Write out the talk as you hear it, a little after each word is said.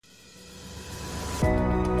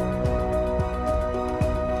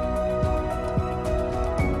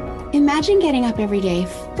Imagine getting up every day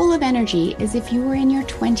full of energy as if you were in your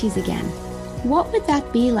 20s again. What would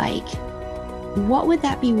that be like? What would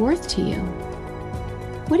that be worth to you?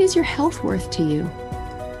 What is your health worth to you?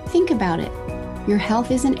 Think about it. Your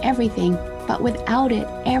health isn't everything, but without it,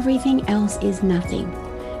 everything else is nothing.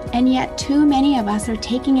 And yet too many of us are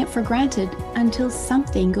taking it for granted until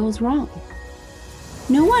something goes wrong.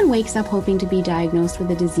 No one wakes up hoping to be diagnosed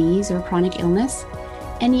with a disease or chronic illness,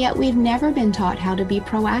 and yet we've never been taught how to be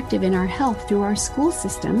proactive in our health through our school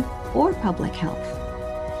system or public health.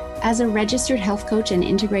 As a registered health coach and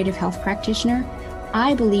integrative health practitioner,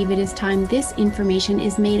 I believe it is time this information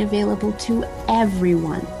is made available to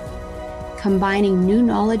everyone. Combining new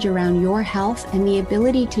knowledge around your health and the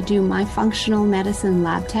ability to do my functional medicine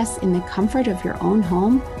lab tests in the comfort of your own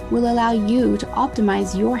home will allow you to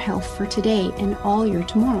optimize your health for today and all your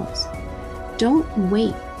tomorrows. Don't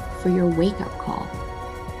wait for your wake-up call.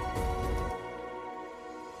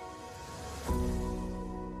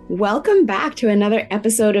 Welcome back to another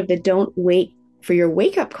episode of the Don't Wait for Your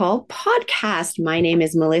Wake Up Call podcast. My name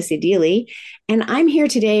is Melissa Deely, and I'm here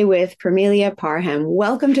today with Parmelia Parham.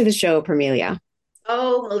 Welcome to the show, Parmelia.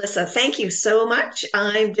 Oh, Melissa, thank you so much.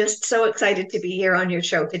 I'm just so excited to be here on your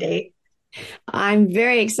show today. I'm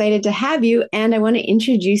very excited to have you, and I want to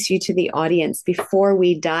introduce you to the audience before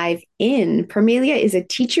we dive in. Parmelia is a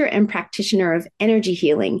teacher and practitioner of energy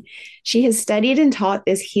healing. She has studied and taught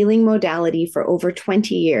this healing modality for over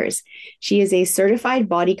 20 years. She is a certified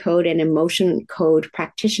body code and emotion code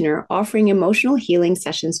practitioner, offering emotional healing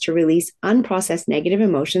sessions to release unprocessed negative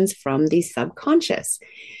emotions from the subconscious.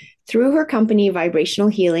 Through her company, Vibrational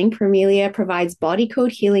Healing, Parmelia provides body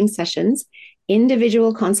code healing sessions,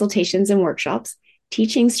 individual consultations and workshops,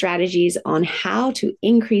 teaching strategies on how to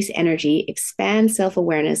increase energy, expand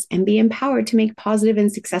self-awareness, and be empowered to make positive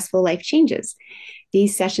and successful life changes.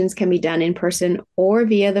 These sessions can be done in person or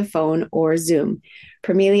via the phone or Zoom.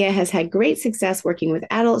 Parmelia has had great success working with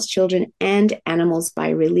adults, children, and animals by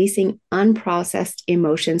releasing unprocessed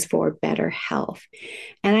emotions for better health.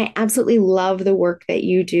 And I absolutely love the work that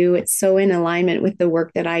you do. It's so in alignment with the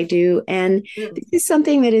work that I do. And this is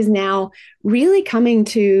something that is now really coming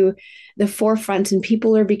to the forefront, and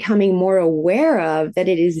people are becoming more aware of that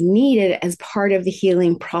it is needed as part of the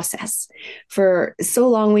healing process. For so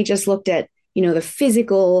long, we just looked at the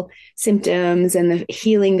physical symptoms and the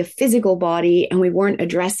healing the physical body, and we weren't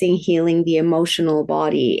addressing healing the emotional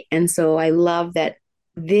body. And so I love that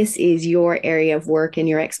this is your area of work and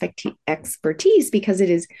your expertise, because it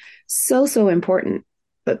is so, so important.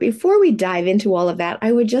 But before we dive into all of that,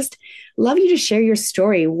 I would just love you to share your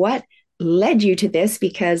story. What led you to this?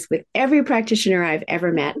 Because with every practitioner I've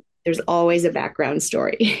ever met, there's always a background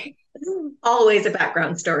story. Always a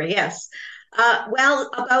background story, yes. About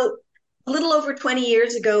a little over 20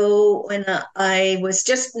 years ago, when I was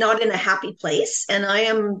just not in a happy place, and I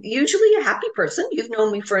am usually a happy person. You've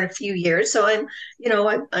known me for a few years, so I'm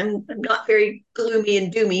not very gloomy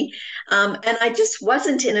and doomy, and I just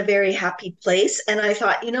wasn't in a very happy place. And I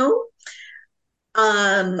thought,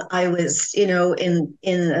 I was, in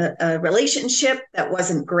a relationship that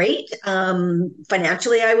wasn't great.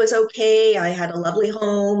 Financially, I was okay. I had a lovely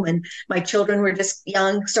home, and my children were just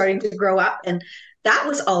young, starting to grow up, and that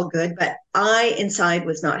was all good, but I inside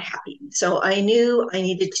was not happy. So I knew I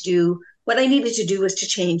needed to do what I needed to do was to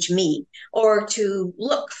change me, or to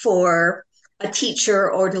look for a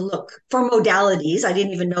teacher, or to look for modalities. I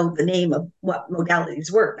didn't even know the name of what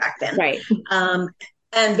modalities were back then. Right.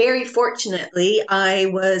 And very fortunately, I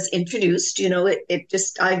was introduced,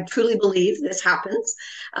 I truly believe this happens.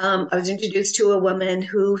 I was introduced to a woman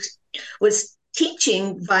who was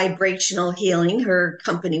teaching vibrational healing. Her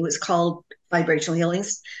company was called Vibrational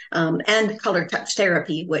Healings, and Color Touch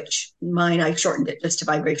Therapy, which I shortened it just to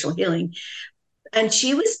Vibrational Healing. And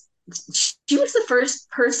she was the first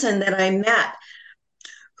person that I met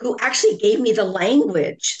who actually gave me the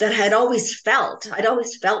language that I'd always felt. I'd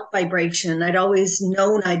always felt vibration. I'd always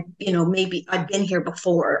known maybe I'd been here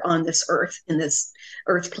before on this earth, in this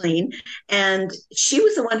earth plane. And she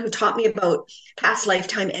was the one who taught me about past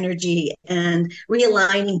lifetime energy and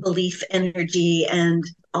realigning belief energy and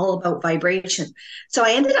all about vibration. So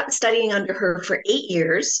I ended up studying under her for 8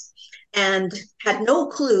 years, and had no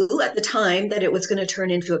clue at the time that it was going to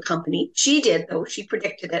turn into a company. She did, though. She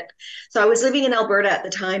predicted it. So I was living in Alberta at the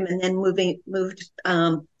time, and then moved,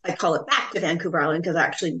 I call it, back to Vancouver Island, because I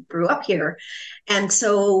actually grew up here. And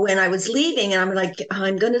so when I was leaving, and I'm like,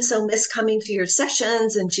 I'm going to so miss coming to your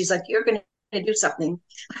sessions. And she's like, you're going to do something.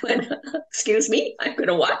 I went, excuse me, I'm going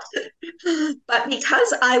to what? But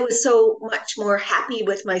because I was so much more happy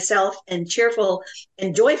with myself and cheerful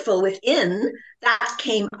and joyful within, that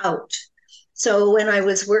came out. So when I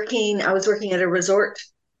was working at a resort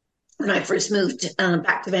when I first moved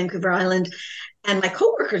back to Vancouver Island, and my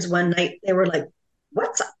coworkers one night they were like,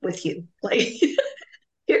 "What's up with you?" Like,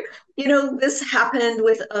 this happened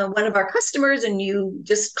with one of our customers, and you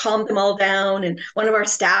just calmed them all down. And one of our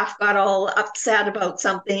staff got all upset about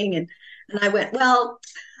something, and I went, "Well,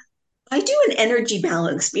 I do an energy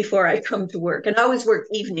balance before I come to work, and I always work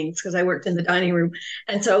evenings because I worked in the dining room."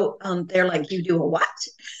 And so they're like, "You do a what?"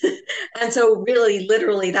 And so, really,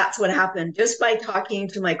 literally, that's what happened. Just by talking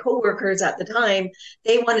to my coworkers at the time,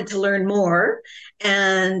 they wanted to learn more,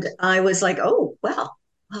 and I was like, "Oh, well."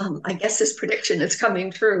 I guess this prediction is coming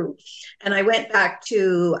true, and I went back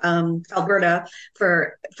to Alberta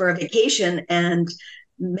for a vacation and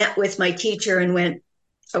met with my teacher and went,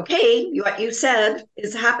 okay, what you said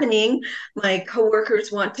is happening. My coworkers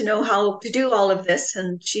want to know how to do all of this.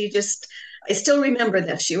 And I still remember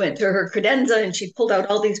this. She went to her credenza and she pulled out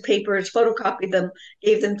all these papers, photocopied them,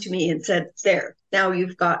 gave them to me, and said, there, now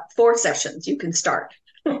you've got 4 sessions. You can start.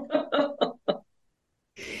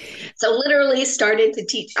 So, literally, started to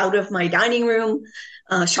teach out of my dining room,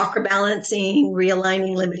 chakra balancing,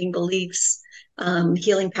 realigning limiting beliefs,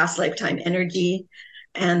 healing past lifetime energy.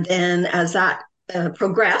 And then, as that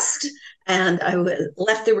progressed, and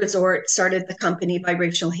left the resort, started the company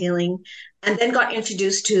Vibrational Healing, and then got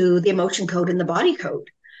introduced to the emotion code and the body code.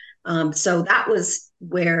 So that was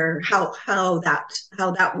where how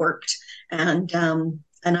that worked,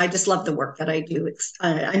 and I just love the work that I do.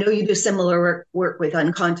 I know you do similar work with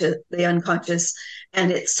the unconscious,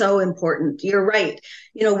 and it's so important. You're right.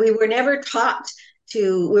 We were never taught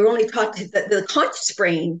we were only taught that the conscious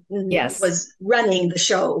brain Yes. was running the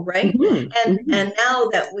show, right? And now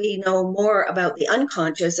that we know more about the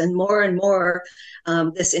unconscious and more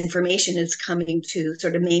this information is coming to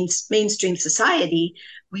sort of mainstream society,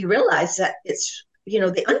 we realize that it's,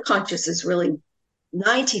 the unconscious is really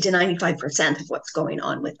 90 to 95% of what's going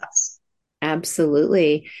on with us.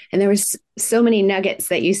 Absolutely. And there was so many nuggets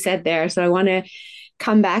that you said there. So I want to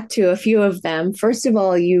come back to a few of them. First of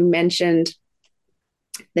all, you mentioned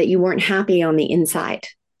that you weren't happy on the inside.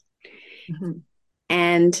 Mm-hmm.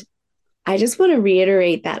 And I just want to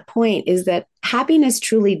reiterate that point is that happiness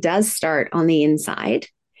truly does start on the inside.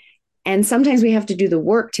 And sometimes we have to do the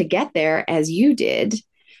work to get there, as you did.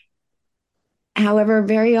 However,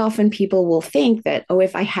 very often people will think that, oh,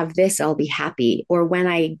 if I have this, I'll be happy. Or when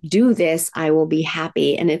I do this, I will be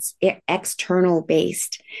happy. And it's external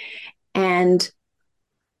based. And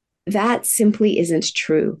that simply isn't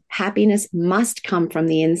true. Happiness must come from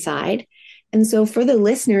the inside. And so, for the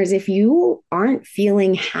listeners, if you aren't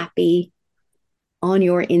feeling happy on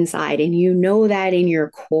your inside and you know that in your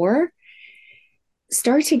core,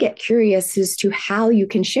 start to get curious as to how you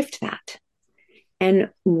can shift that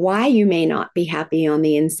and why you may not be happy on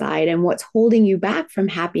the inside and what's holding you back from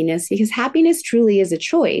happiness, because happiness truly is a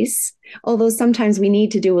choice. Although sometimes we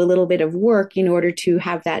need to do a little bit of work in order to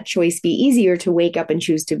have that choice be easier to wake up and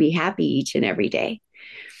choose to be happy each and every day.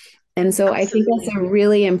 And so Absolutely. I think that's a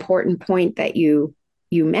really important point that you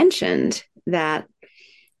mentioned, that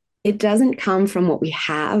it doesn't come from what we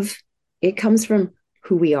have. It comes from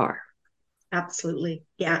who we are. Absolutely.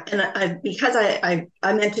 Yeah. And because I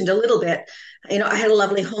mentioned a little bit, I had a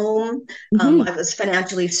lovely home. Mm-hmm. I was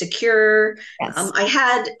financially secure. Yes. I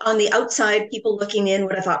had on the outside people looking in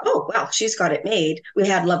what I thought, oh, well, she's got it made. We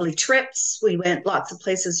had lovely trips. We went lots of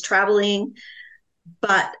places traveling,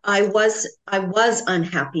 but I was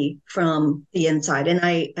unhappy from the inside. And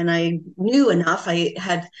I knew enough. I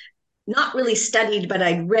had not really studied, but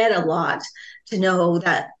I'd read a lot to know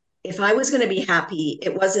that if I was going to be happy,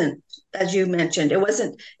 it wasn't, as you mentioned, it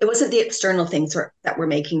wasn't the external things that were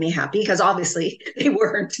making me happy, because obviously they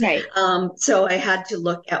weren't. Right. So I had to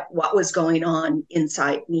look at what was going on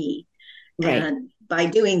inside me. Right. And by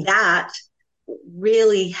doing that,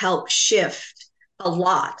 really helped shift a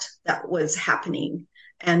lot that was happening,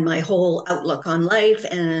 and my whole outlook on life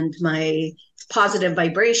and my positive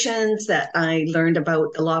vibrations that I learned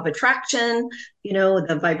about the law of attraction,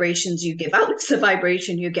 the vibrations you give out, the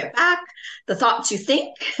vibration you get back, the thoughts you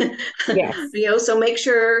think. Yes. So make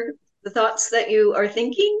sure the thoughts that you are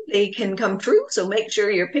thinking, they can come true. So make sure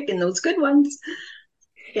you're picking those good ones.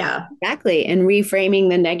 Yeah. Exactly. And reframing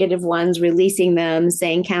the negative ones, releasing them,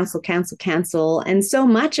 saying cancel, cancel, cancel. And so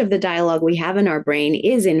much of the dialogue we have in our brain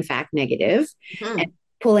is in fact negative. Mm-hmm. And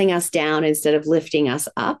pulling us down instead of lifting us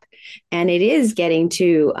up. And it is getting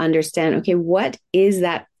to understand, okay, what is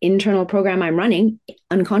that internal program I'm running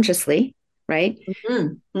unconsciously, right?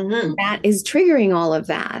 Mm-hmm. Mm-hmm. That is triggering all of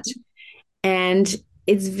that. And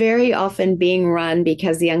it's very often being run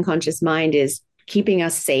because the unconscious mind is keeping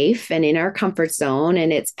us safe and in our comfort zone.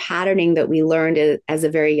 And it's patterning that we learned as a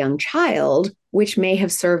very young child, which may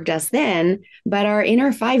have served us then, but our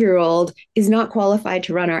inner 5-year-old is not qualified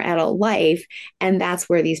to run our adult life. And that's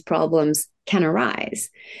where these problems can arise.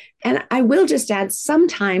 And I will just add,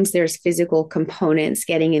 sometimes there's physical components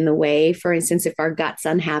getting in the way. For instance, if our gut's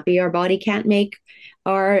unhappy, our body can't make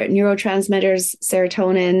our neurotransmitters,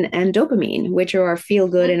 serotonin and dopamine, which are our feel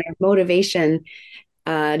good and our motivation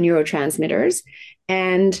neurotransmitters.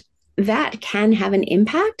 And that can have an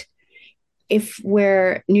impact. If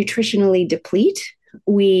we're nutritionally deplete,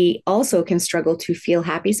 we also can struggle to feel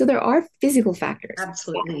happy. So there are physical factors.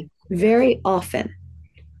 Absolutely. Very often.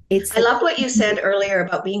 I love what you said earlier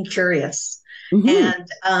about being curious. Mm-hmm.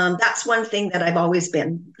 And that's one thing that I've always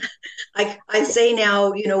been. I say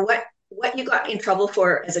now, what you got in trouble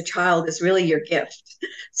for as a child is really your gift.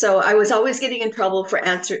 So I was always getting in trouble for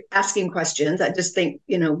asking questions. I just think,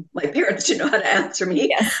 my parents didn't know how to answer me.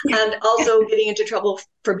 Yes. And also getting into trouble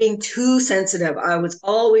for being too sensitive. I was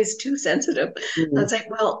always too sensitive. Mm-hmm. I was like,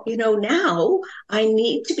 well, now I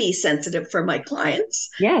need to be sensitive for my clients.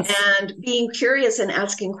 Yes. And being curious and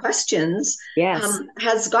asking questions yes.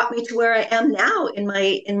 Has got me to where I am now in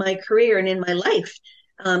my career and in my life.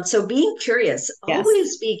 So being curious, yes.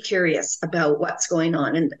 Always be curious about what's going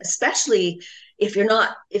on. And especially if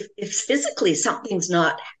if physically something's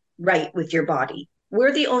not right with your body,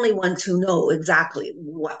 we're the only ones who know exactly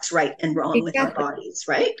what's right and wrong with our bodies,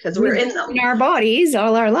 right? Because we're in them. In our bodies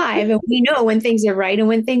all our life. And we know when things are right and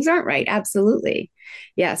when things aren't right. Absolutely.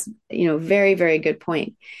 Yes. Very, very good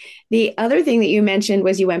point. The other thing that you mentioned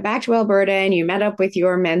was you went back to Alberta and you met up with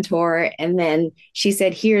your mentor. And then she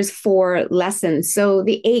said, here's 4 lessons. So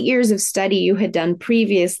the 8 years of study you had done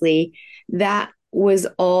previously, that was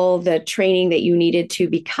all the training that you needed to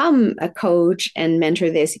become a coach and mentor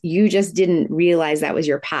this. You just didn't realize that was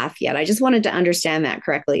your path yet. I just wanted to understand that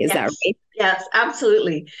correctly. Is yes. that right? Yes,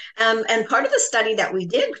 absolutely. And part of the study that we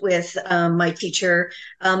did with my teacher,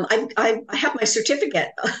 I have my certificate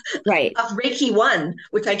right. of Reiki 1,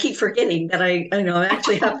 which I keep forgetting that I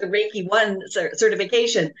actually have the Reiki 1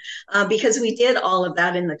 certification because we did all of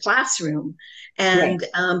that in the classroom. And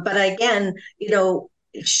right. But again,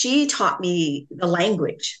 she taught me the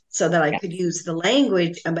language so that I could use the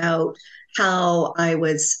language about how I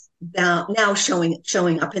was now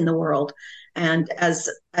showing up in the world. And as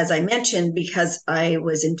I mentioned, because I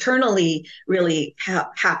was internally really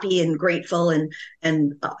happy and grateful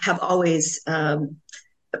and have always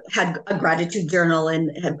had a gratitude journal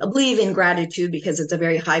and believe in gratitude because it's a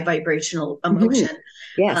very high vibrational emotion.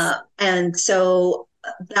 Mm-hmm. Yes. And so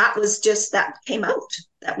that came out.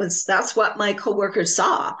 That's what my coworkers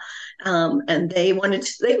saw. And they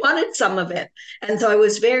wanted some of it. And so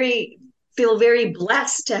I feel very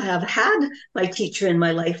blessed to have had my teacher in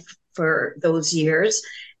my life for those years.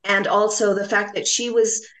 And also the fact that she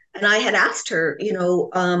was, and I had asked her,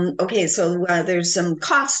 okay, so there's some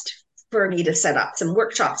cost for me to set up some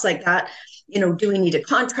workshops like that. Do we need a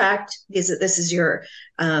contract? This is your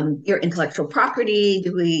intellectual property?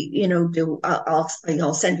 Do we,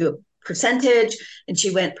 I'll send you a percentage. And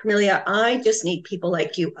she went, Parmelia, I just need people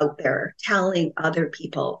like you out there telling other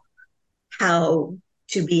people how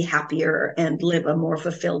to be happier and live a more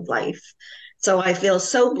fulfilled life. So I feel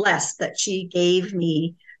so blessed that she gave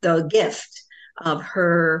me the gift of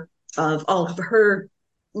all of her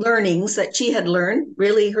learnings that she had learned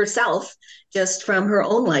really herself just from her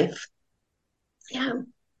own life. Yeah.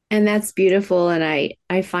 And that's beautiful. And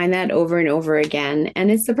I find that over and over again.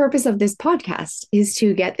 And it's the purpose of this podcast is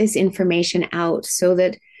to get this information out so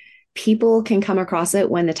that people can come across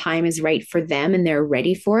it when the time is right for them and they're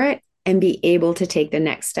ready for it and be able to take the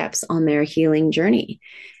next steps on their healing journey.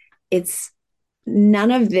 It's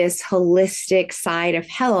none of this holistic side of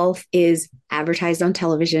health is advertised on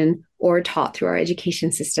television or taught through our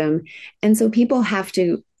education system. And so people have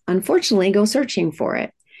to, unfortunately, go searching for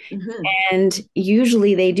it. Mm-hmm. And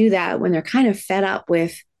usually they do that when they're kind of fed up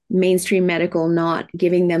with mainstream medical not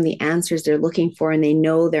giving them the answers they're looking for, and they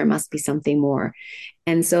know there must be something more.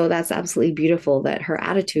 And so that's absolutely beautiful that her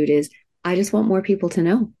attitude is, I just want more people to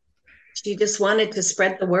know. She just wanted to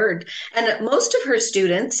spread the word. And most of her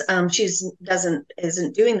students,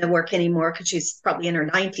 isn't doing the work anymore because she's probably in her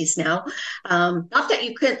 90s now. Not that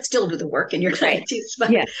you couldn't still do the work in your 90s,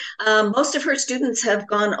 but yeah. Most of her students have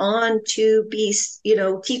gone on to be,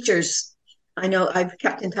 teachers. I know I've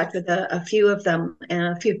kept in touch with a few of them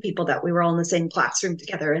and a few people that we were all in the same classroom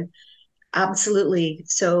together. And absolutely.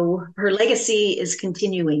 So her legacy is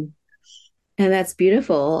continuing. And that's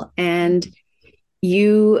beautiful. And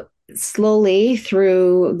you slowly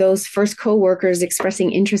through those first coworkers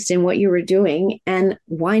expressing interest in what you were doing. And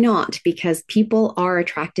why not? Because people are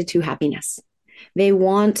attracted to happiness. They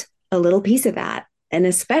want a little piece of that. And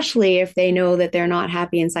especially if they know that they're not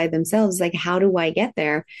happy inside themselves, like, how do I get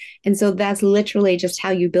there? And so that's literally just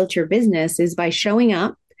how you built your business, is by showing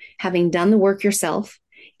up, having done the work yourself,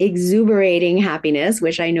 exuberating happiness,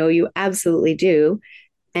 which I know you absolutely do,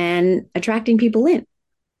 and attracting people in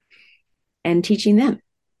and teaching them.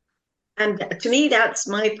 And to me, that's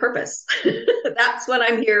my purpose. That's what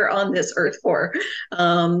I'm here on this earth for.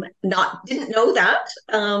 Not didn't know that,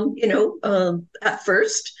 at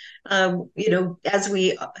first. As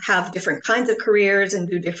we have different kinds of careers and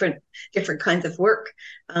do different kinds of work.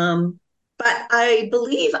 But I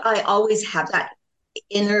believe I always have that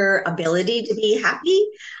inner ability to be happy.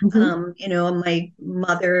 My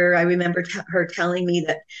mother, I remember her telling me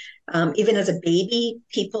that even as a baby,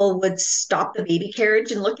 people would stop the baby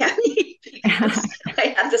carriage and look at me because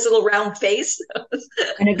I had this little round face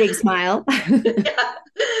and a big smile. Yeah.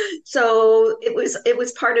 So it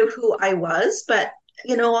was part of who I was. But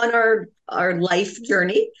on our life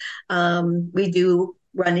journey, we do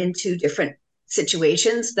run into different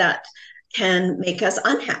situations that can make us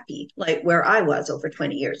unhappy, like where I was over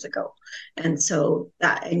 20 years ago. And so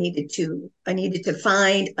that I needed to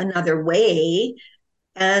find another way.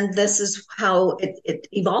 And this is how it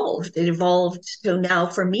evolved. It evolved to now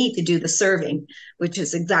for me to do the serving, which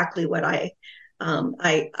is exactly what I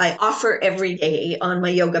offer every day on my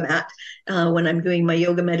yoga mat when I'm doing my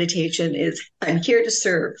yoga meditation. Is I'm here to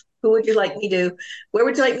serve. Who would you like me to? Where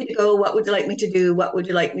would you like me to go? What would you like me to do? What would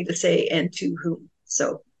you like me to say? And to whom?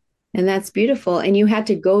 So. And that's beautiful. And you had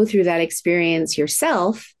to go through that experience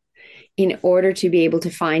yourself in order to be able to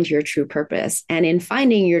find your true purpose. And in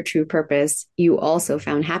finding your true purpose, you also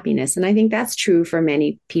found happiness. And I think that's true for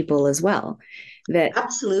many people as well. That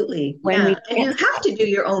absolutely, yeah. And you have to do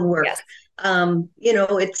your own work. Yes.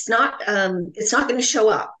 It's not going to show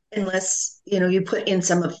up unless you put in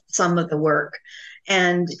some of the work.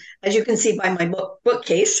 And as you can see by my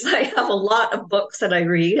bookcase, I have a lot of books that I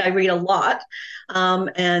read. I read a lot,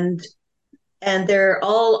 and they're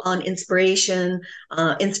all on inspiration,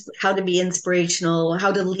 how to be inspirational,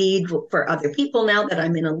 how to lead for other people now that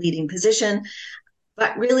I'm in a leading position.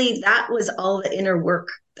 But really, that was all the inner work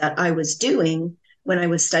that I was doing when I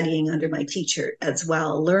was studying under my teacher as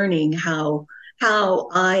well, learning how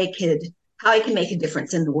I can make a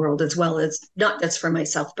difference in the world, as well as not just for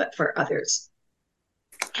myself, but for others.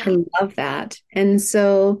 I love that. And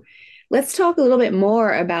so let's talk a little bit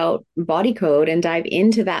more about body code and dive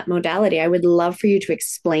into that modality. I would love for you to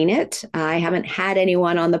explain it. I haven't had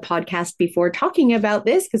anyone on the podcast before talking about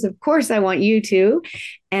this because, of course, I want you to.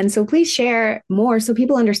 And so please share more so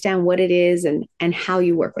people understand what it is and how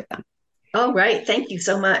you work with them. All right. Thank you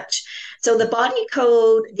so much. So the body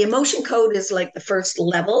code, the emotion code is like the first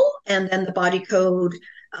level, and then the body code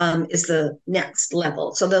is the next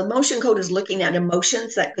level. So the emotion code is looking at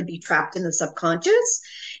emotions that could be trapped in the subconscious.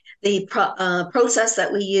 The process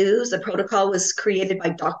that we use, the protocol, was created by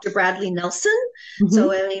Dr. Bradley Nelson. Mm-hmm.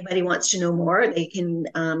 So if anybody wants to know more, they can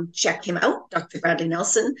check him out, Dr. Bradley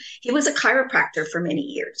Nelson. He was a chiropractor for many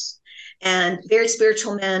years and very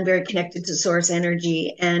spiritual man, very connected to source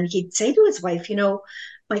energy. And he'd say to his wife,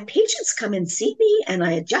 my patients come and see me and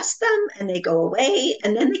I adjust them and they go away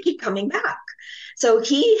and then they keep coming back. So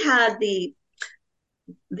he had the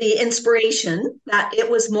inspiration that it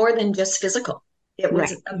was more than just physical. It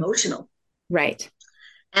was emotional. Right.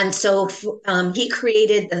 And so he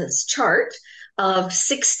created this chart of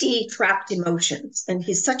 60 trapped emotions. And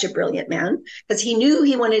he's such a brilliant man because he knew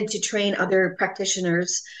he wanted to train other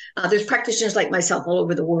practitioners. There's practitioners like myself all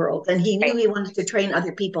over the world. And he knew he wanted to train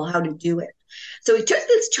other people how to do it. So he took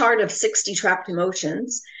this chart of 60 trapped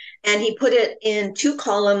emotions and he put it in 2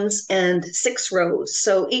 columns and 6 rows.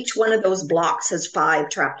 So each one of those blocks has 5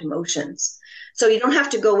 trapped emotions. So you don't have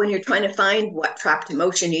to go when you're trying to find what trapped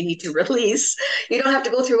emotion you need to release. You don't have to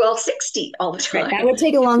go through all 60 all the time. Right. That would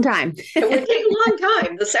take a long time. It would take a long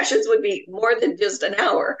time. The sessions would be more than just an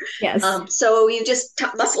hour. Yes. So you just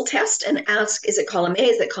muscle test and ask, is it column A?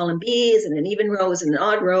 Is it column B? Is it an even row? Is it an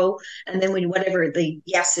odd row? And then whatever the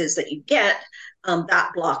yes is that you get,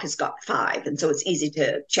 that block has got 5. And so it's easy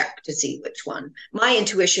to check to see which one. My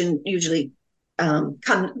intuition usually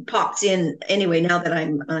pops in anyway. Now that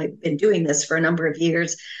I've been doing this for a number of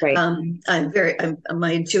years, right.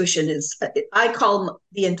 My intuition is, I call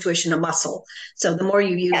the intuition a muscle. So the more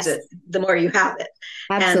you use it, the more you have it.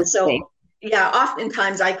 Absolutely. And so yeah,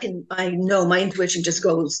 oftentimes I know my intuition just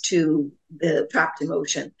goes to the trapped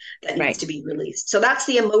emotion that needs Right. to be released. So that's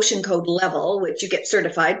the emotion code level, which you get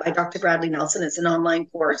certified by Dr. Bradley Nelson. It's an online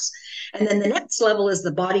course. And then the next level is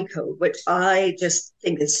the body code, which I just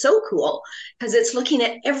think is so cool because it's looking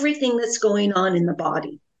at everything that's going on in the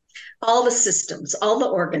body, all the systems, all the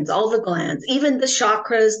organs, all the glands, even the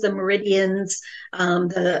chakras, the meridians,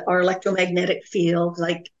 our electromagnetic field,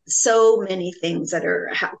 like so many things that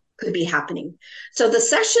could be happening. So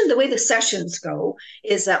the way the sessions go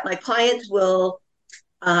is that my client will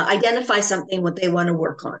identify something what they want to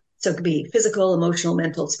work on. So it could be physical, emotional,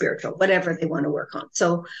 mental, spiritual, whatever they want to work on.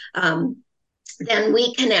 So then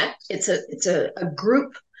we connect. It's a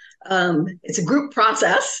group. It's a group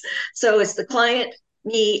process. So it's the client,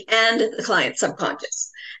 me, and the client's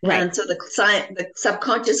subconscious. Right. And so the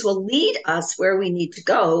subconscious will lead us where we need to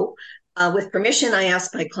go. With permission, I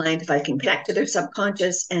ask my client if I can connect to their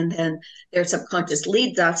subconscious, and then their subconscious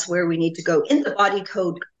leads us where we need to go in the body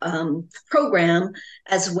code program,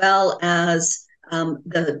 as well as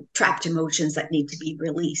the trapped emotions that need to be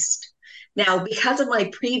released. Now, because of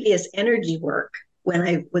my previous energy work, when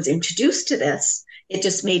I was introduced to this, it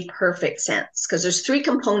just made perfect sense because there's 3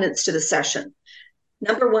 components to the session.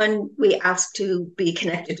 Number 1, we ask to be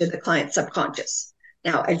connected to the client's subconscious.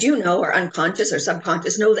 Now, as you know, our unconscious or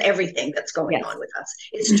subconscious knows everything that's going on with us.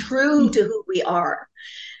 It's true to who we are.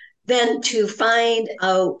 Then to find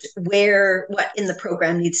out what in the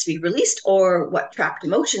program needs to be released or what trapped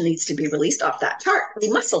emotion needs to be released off that chart, we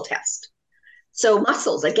muscle test. So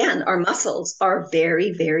muscles, again, our muscles are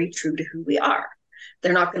very, very true to who we are.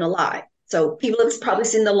 They're not going to lie. So people have probably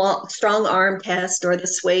seen the strong arm test or the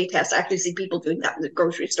sway test. I actually see people doing that in the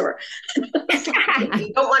grocery store. You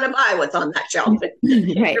don't want to buy what's on that shelf.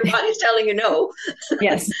 Right. Your body's telling you no.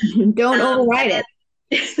 Yes. Don't override it.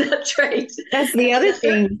 That's right. That's the other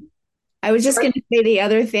thing. I was just going to say the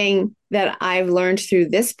other thing that I've learned through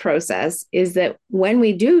this process is that when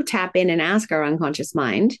we do tap in and ask our unconscious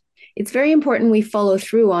mind, it's very important we follow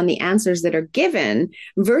through on the answers that are given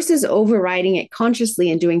versus overriding it consciously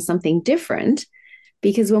and doing something different.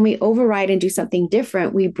 Because when we override and do something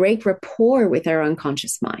different, we break rapport with our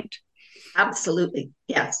unconscious mind. Absolutely.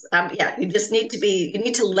 Yes. Yeah. You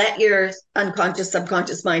need to let your unconscious,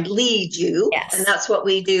 subconscious mind lead you. Yes. And that's what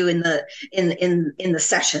we do in the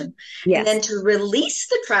session. Yes. And then to release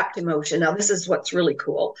the trapped emotion. Now, this is what's really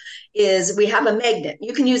cool is we have a magnet.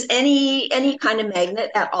 You can use any kind of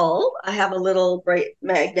magnet at all. I have a little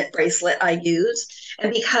magnet bracelet I use.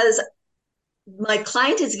 And because my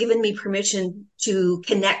client has given me permission to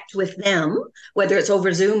connect with them, whether it's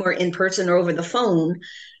over Zoom or in person or over the phone.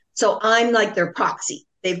 So I'm like their proxy.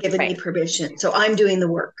 They've given me permission. So I'm doing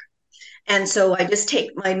the work. And so I just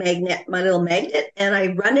take my little magnet, and I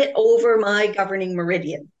run it over my governing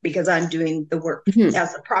meridian because I'm doing the work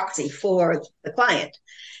as a proxy for the client.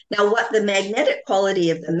 Now, what the magnetic quality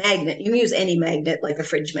of the magnet, you can use any magnet, like a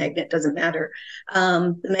fridge magnet, doesn't matter.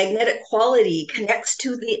 The magnetic quality connects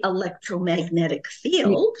to the electromagnetic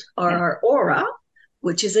field, or our aura,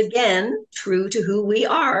 which is, again, true to who we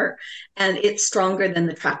are. And it's stronger than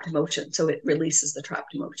the trapped emotion. So it releases the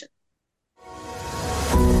trapped emotion.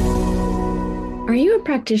 Are you a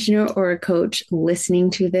practitioner or a coach listening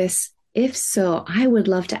to this? If so, I would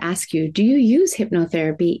love to ask you, do you use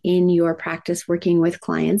hypnotherapy in your practice working with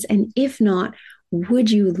clients? And if not, would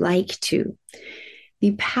you like to?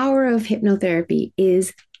 The power of hypnotherapy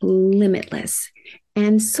is limitless.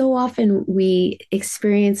 And so often we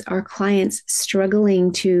experience our clients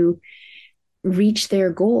struggling to reach their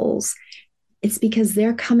goals. It's because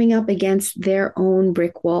they're coming up against their own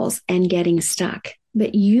brick walls and getting stuck.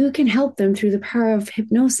 But you can help them through the power of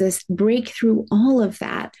hypnosis break through all of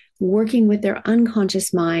that, working with their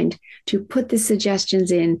unconscious mind to put the suggestions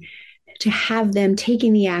in, to have them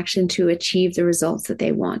taking the action to achieve the results that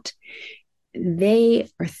they want. They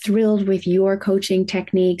are thrilled with your coaching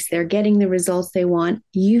techniques. They're getting the results they want.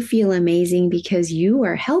 You feel amazing because you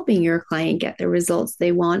are helping your client get the results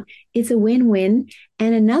they want. It's a win-win.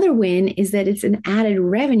 And another win is that it's an added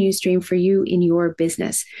revenue stream for you in your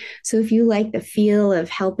business. So if you like the feel of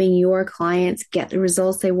helping your clients get the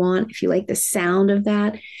results they want, if you like the sound of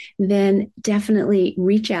that, then definitely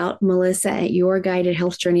reach out, Melissa at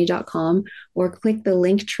yourguidedhealthjourney.com, or click the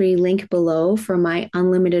Linktree link below for my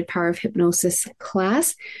Unlimited Power of Hypnosis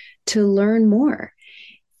class to learn more.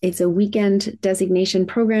 It's a weekend designation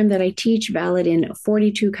program that I teach, valid in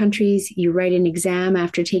 42 countries. You write an exam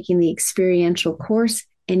after taking the experiential course,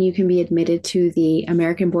 and you can be admitted to the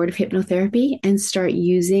American Board of Hypnotherapy and start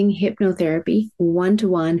using hypnotherapy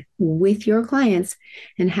one-to-one with your clients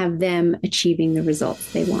and have them achieving the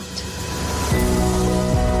results they want.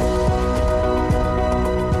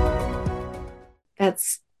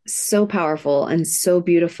 That's so powerful and so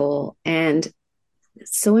beautiful and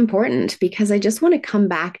so important, because I just want to come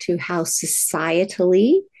back to how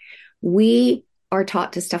societally we are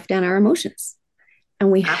taught to stuff down our emotions.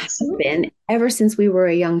 And we have Absolutely. been ever since we were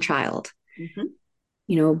a young child. Hmm.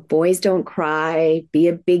 You know, boys don't cry, be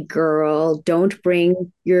a big girl, don't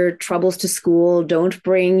bring your troubles to school, don't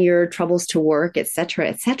bring your troubles to work, et cetera,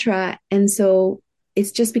 et cetera. And so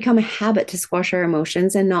it's just become a habit to squash our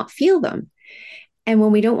emotions and not feel them. And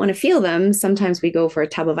when we don't want to feel them, sometimes we go for a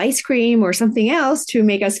tub of ice cream or something else to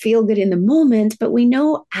make us feel good in the moment. But we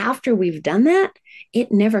know after we've done that,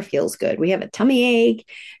 it never feels good. We have a tummy ache,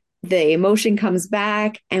 the emotion comes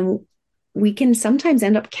back, and we can sometimes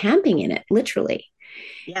end up camping in it, literally.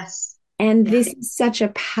 Yes. And Yeah. this is such a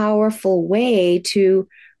powerful way to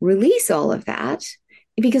release all of that,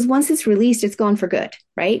 because once it's released, it's gone for good,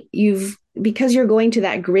 right? Because you're going to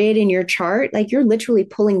that grid in your chart, like you're literally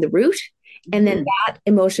pulling the root, and then Mhm. that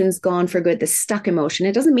emotion's gone for good, the stuck emotion.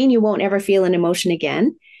 It doesn't mean you won't ever feel an emotion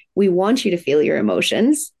again. We want you to feel your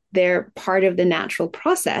emotions. They're part of the natural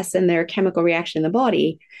process and they're a chemical reaction in the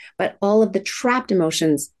body, but all of the trapped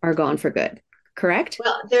emotions are gone for good. Correct?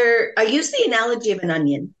 Well, I use the analogy of an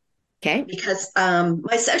onion Okay. because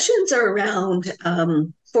my sessions are around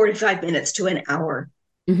 45 minutes to an hour.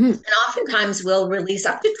 Mm-hmm. And oftentimes we'll release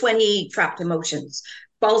up to 20 trapped emotions.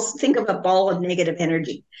 Balls, think of a ball of negative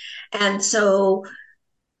energy. And so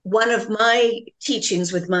one of my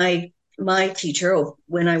teachings with my teacher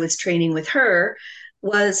when I was training with her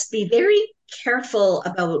was be very careful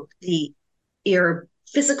about the your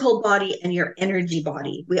physical body and your energy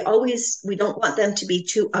body. We don't want them to be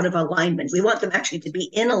too out of alignment. We want them actually to be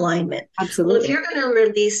in alignment. Well, if Absolutely. you're going to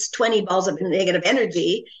release 20 balls of negative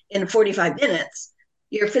energy in 45 minutes,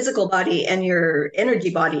 your physical body and your energy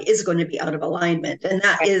body is going to be out of alignment. And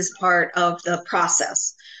that Right. is part of the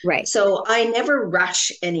process. Right. So I never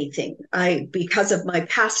rush anything. Because of my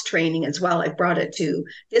past training as well, I brought it to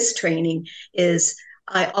this training, is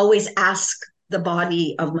I always ask the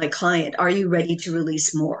body of my client, are you ready to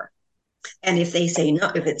release more? And if they say no,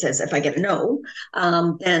 if I get a no,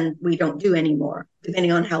 then we don't do any more,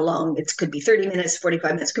 depending on how long. It could be 30 minutes,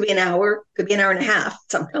 45 minutes, could be an hour, could be an hour and a half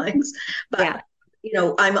sometimes. But, Yeah.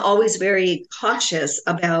 I'm always very cautious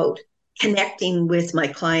about connecting with my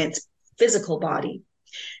client's physical body.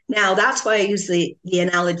 Now, that's why I use the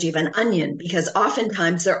analogy of an onion, because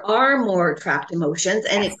oftentimes there are more trapped emotions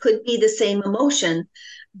and Yes. it could be the same emotion,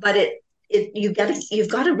 but you've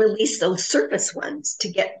got to release those surface ones to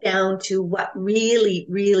get down to what really,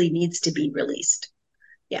 really needs to be released.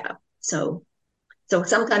 Yeah. So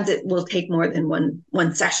sometimes it will take more than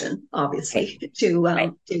one session, Right. obviously,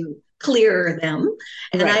 Right. to clear them.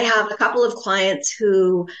 And I Right. have a couple of clients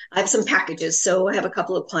who I have some packages. So I have a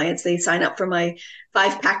couple of clients, they sign up for my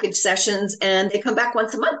 5 package sessions and they come back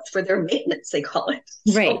once a month for their maintenance, they call it.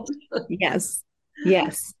 Right. So Yes.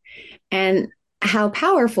 Yes. And how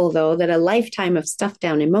powerful, though, that a lifetime of stuffed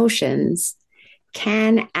down emotions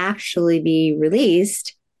can actually be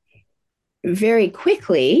released very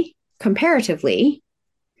quickly, comparatively,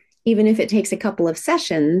 even if it takes a couple of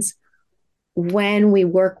sessions when we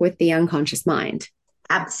work with the unconscious mind.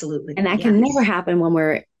 absolutely. And that can never Yes. happen when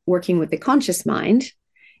we're working with the conscious mind.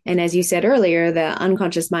 And as you said earlier, the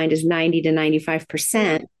unconscious mind is 90 to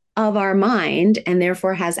 95% of our mind, and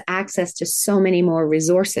therefore has access to so many more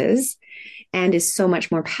resources and is so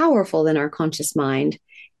much more powerful than our conscious mind.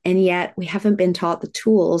 And yet we haven't been taught the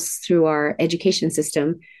tools through our education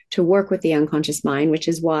system to work with the unconscious mind, which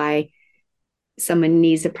is why someone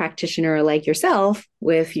needs a practitioner like yourself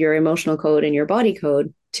with your emotional code and your body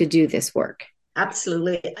code to do this work.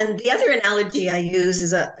 Absolutely. And the other analogy I use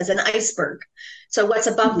is an iceberg. So what's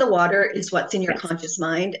above the water is what's in your Yes. conscious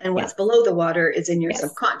mind, and what's Yes. below the water is in your Yes.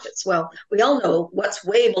 subconscious. Well, we all know what's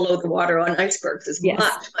way below the water on icebergs is Yes.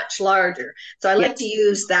 much, much larger. So I Yes. like to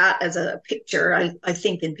use that as a picture. I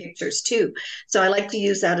think in pictures too. So I like to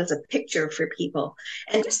use that as a picture for people.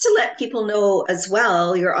 And just to let people know as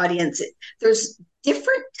well, your audience, there's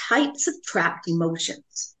different types of trapped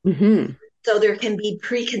emotions. Mm-hmm. So there can be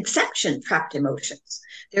preconception trapped emotions.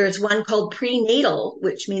 There's one called prenatal,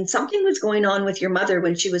 which means something was going on with your mother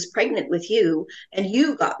when she was pregnant with you, and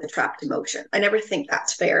you got the trapped emotion. I never think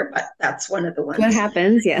that's fair, but that's one of the What ones.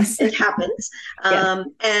 happens? Yes. It happens. Yes.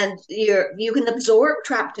 And you can absorb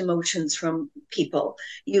trapped emotions from people.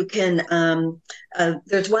 You can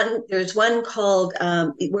there's one called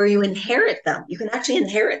where you inherit them. You can actually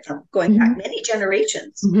inherit them going back Mm-hmm. many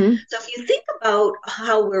generations. Mm-hmm. So if you think about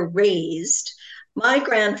how we're raised, my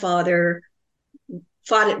grandfather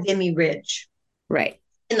fought at Vimy Ridge Right.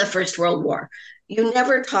 in the First World War. you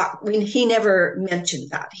never talked, I mean, he never mentioned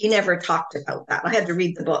that. He never talked about that. I had to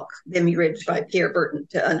read the book, Vimy Ridge by Pierre Burton,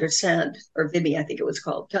 to understand, or Vimy, I think it was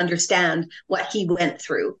called, to understand what he went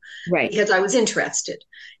through, Right. because I was interested.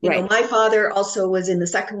 You know, Right. my father also was in the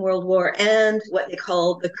Second World War and what they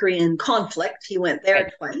call the Korean conflict. He went there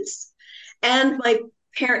Right. twice. And my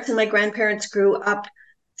parents and my grandparents grew up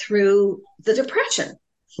through the Depression.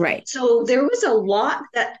 Right. So there was a lot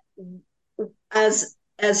that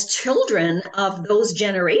as children of those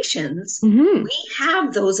generations, Mm-hmm. we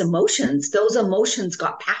have those emotions. Those emotions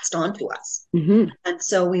got passed on to us. Mm-hmm. And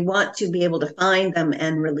so we want to be able to find them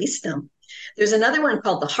and release them. There's another one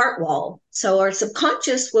called the heart wall. So our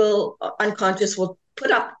subconscious will, unconscious will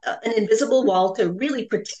put up an invisible wall to really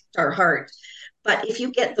protect our heart. But if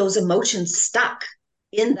you get those emotions stuck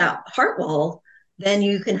in that heart wall, then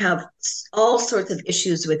you can have all sorts of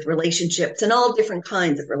issues with relationships and all different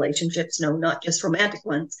kinds of relationships, no, not just romantic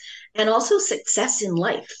ones, and also success in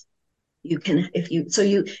life. You can, if you, so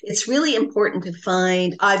you, it's really important to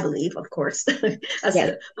find, I believe, of course, as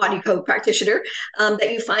Yes. a body code practitioner,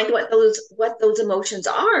 that you find what those emotions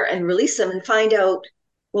are and release them and find out,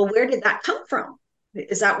 well, where did that come from?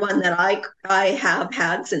 Is that one that I have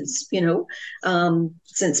had since,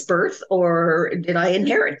 since birth, or did I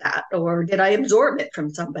inherit that, or did I absorb it from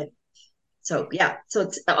somebody? So yeah, so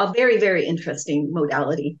it's a very, very interesting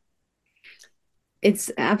modality. It's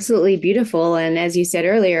absolutely beautiful. And as you said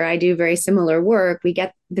earlier, I do very similar work. We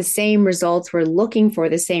get the same results. We're looking for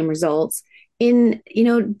the same results in,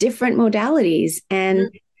 different modalities.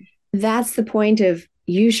 And that's the point of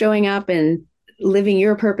you showing up and living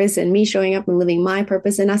your purpose and me showing up and living my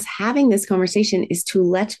purpose, and us having this conversation is to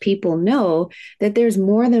let people know that there's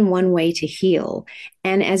more than one way to heal.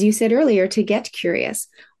 And as you said earlier, to get curious,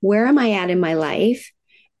 where am I at in my life?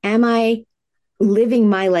 Am I living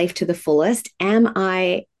my life to the fullest? Am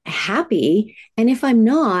I happy? And if I'm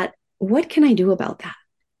not, what can I do about that?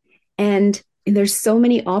 And there's so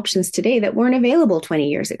many options today that weren't available 20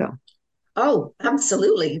 years ago. Oh,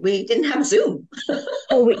 absolutely. We didn't have Zoom.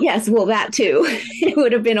 Oh, yes. Well, that too. It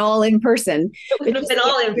would have been all in person. It would But have just been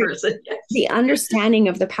all in person. the understanding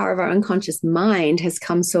of the power of our unconscious mind has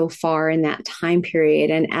come so far in that time period.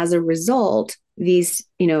 And as a result, these,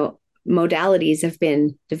 modalities have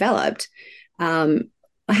been developed.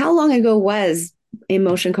 How long ago was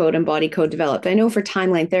emotion code and body code developed? I know for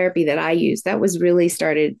timeline therapy that I use, that was really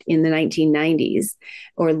started in the 1990s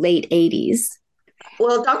or late 80s.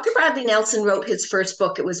 Well, Dr. Bradley Nelson wrote his first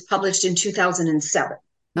book. It was published in 2007.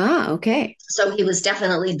 Ah, okay. So he was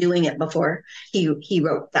definitely doing it before he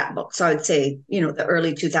wrote that book. So I'd say, the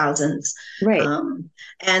early 2000s. Right.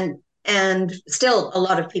 And still a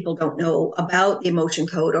lot of people don't know about the emotion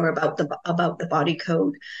code or about the body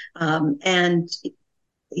code. And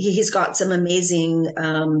he's got some amazing,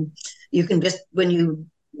 you can just,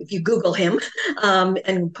 if you Google him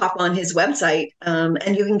and pop on his website,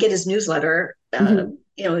 and you can get his newsletter,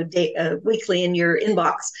 Mm-hmm. weekly in your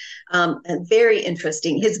inbox. And very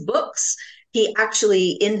interesting. His books, he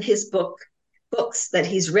actually, in his books that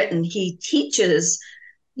he's written, he teaches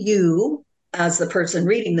you as the person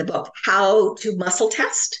reading the book how to muscle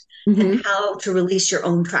test and Mm-hmm. how to release your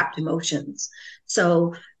own trapped emotions.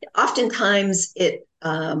 So oftentimes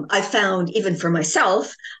I found even for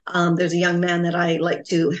myself, there's a young man that I like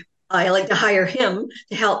to hire him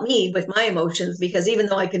to help me with my emotions, because even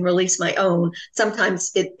though I can release my own,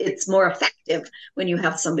 sometimes it's more effective when you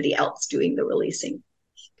have somebody else doing the releasing.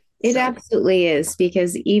 It So absolutely is,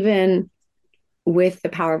 because even with the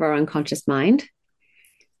power of our unconscious mind,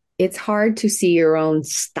 it's hard to see your own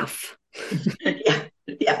stuff.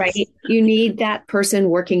 yeah, Right. yes. You need that person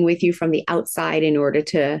working with you from the outside in order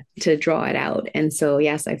to draw it out. And so,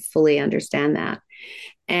 yes, I fully understand that.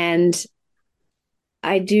 And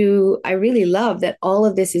I really love that all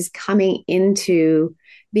of this is coming into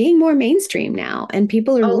being more mainstream now, and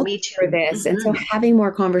people are Oh, looking me for too. this. And so Mm-hmm. having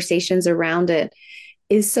more conversations around it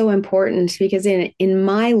is so important, because in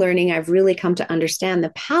my learning, I've really come to understand the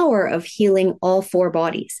power of healing all four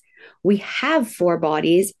bodies. We have four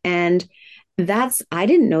bodies, and I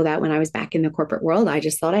didn't know that when I was back in the corporate world. I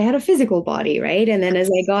just thought I had a physical body, right? And then as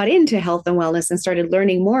I got into health and wellness and started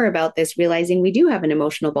learning more about this, realizing we do have an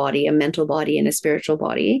emotional body, a mental body, and a spiritual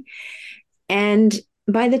body. And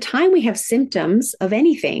by the time we have symptoms of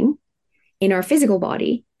anything in our physical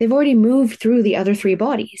body, they've already moved through the other three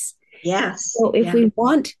bodies. Yes. So if Yeah. we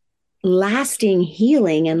want lasting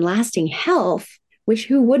healing and lasting health, which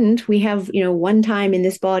who wouldn't? We have, one time in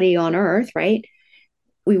this body on earth, right?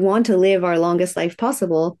 We want to live our longest life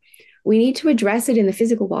possible. we need to address it in the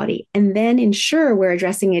physical body and then ensure we're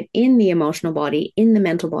addressing it in the emotional body, in the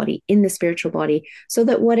mental body, in the spiritual body, so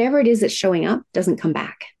that whatever it is that's showing up doesn't come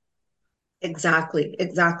back. Exactly,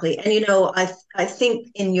 exactly. And you know, I think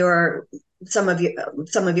in your some of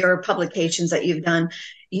your publications that you've done,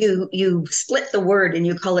 you split the word and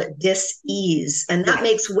you call it dis-ease, and that Yes.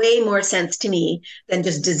 makes way more sense to me than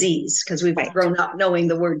just disease, because we've Right. grown up knowing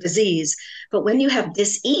the word disease. But when you have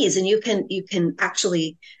dis-ease, and you can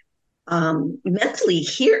actually mentally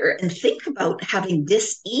hear and think about having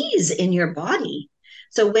dis-ease in your body.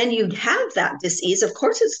 So when you have that dis-ease, of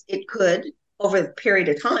course, it could, over a period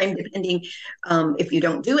of time, depending if you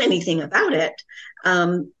don't do anything about it,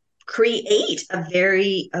 create a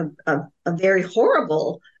very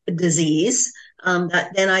horrible disease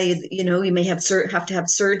that then you may have to have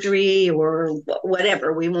surgery or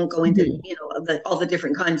whatever. We won't go into, all the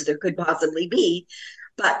different kinds there could possibly be.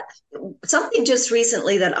 But something just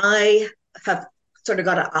recently that I have sort of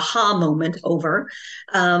got an aha moment over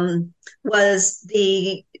was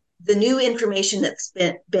the new information that's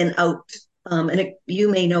been out. You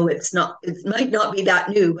may know it might not be that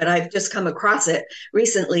new, but I've just come across it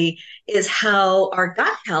recently, is how our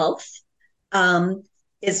gut health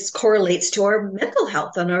correlates to our mental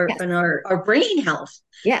health and Yes. our brain health.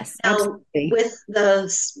 Yes, Now, absolutely.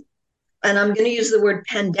 and I'm going to use the word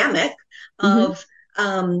pandemic of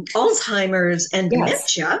Alzheimer's and Yes.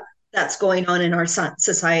 dementia that's going on in our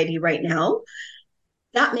society right now,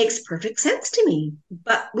 that makes perfect sense to me.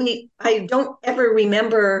 But I don't ever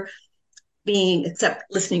remember being, except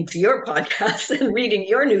listening to your podcast and reading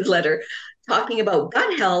your newsletter, talking about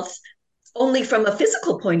gut health only from a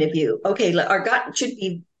physical point of view. Okay, our gut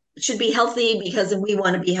should be healthy because we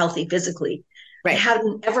want to be healthy physically. I Right.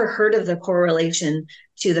 hadn't ever heard of the correlation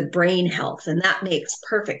to the brain health, and that makes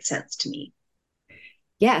perfect sense to me.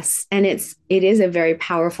 Yes, and it is a very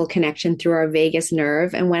powerful connection through our vagus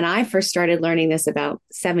nerve. And when I first started learning this about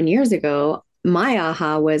 7 years ago, my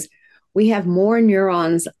aha was we have more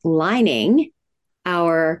neurons lining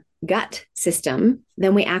our gut system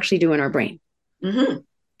than we actually do in our brain. Mm-hmm.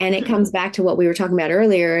 And it comes back to what we were talking about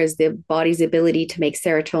earlier, is the body's ability to make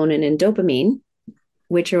serotonin and dopamine,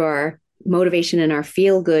 which are our motivation and our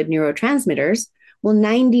feel good neurotransmitters. Well,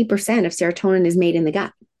 90% of serotonin is made in the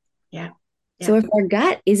gut. Yeah. So if our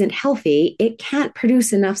gut isn't healthy, it can't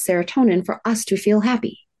produce enough serotonin for us to feel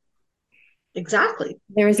happy. Exactly.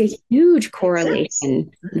 There is a huge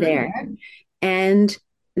correlation there. And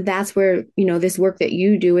that's where, this work that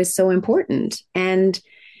you do is so important. And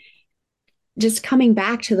just coming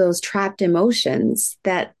back to those trapped emotions,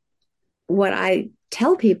 that what I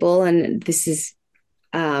tell people, and this is,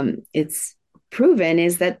 it's proven,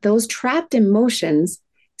 is that those trapped emotions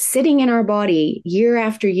sitting in our body year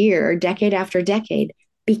after year, decade after decade,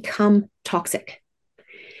 become toxic.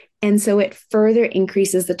 And so it further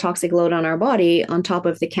increases the toxic load on our body on top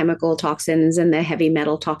of the chemical toxins and the heavy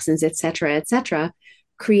metal toxins, et cetera,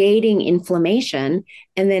 creating inflammation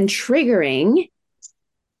and then triggering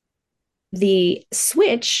the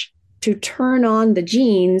switch to turn on the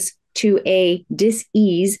genes to a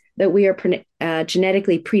dis-ease that we are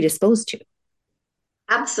genetically predisposed to.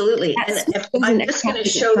 Absolutely. And I'm just going to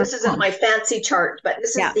show, this isn't my fancy chart, but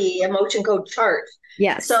this is the emotion code chart.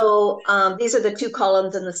 Yes. So these are the 2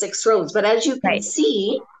 columns and the 6 rows. But as you can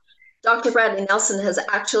see, Dr. Bradley Nelson has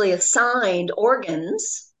actually assigned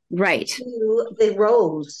organs to the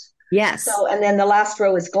rows. Yes. So, and then the last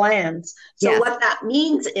row is glands. So what that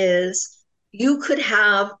means is you could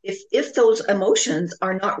have, if those emotions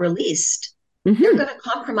are not released, they're going to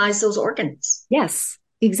compromise those organs. Yes,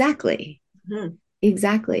 exactly.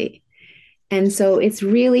 Exactly. And so it's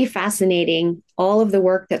really fascinating, all of the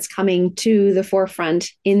work that's coming to the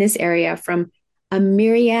forefront in this area from a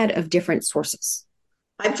myriad of different sources.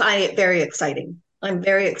 I find it very exciting. I'm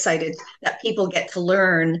very excited that people get to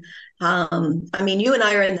learn. I mean, you and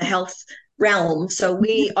I are in the health realm, so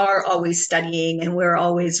we are always studying and we're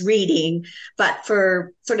always reading. But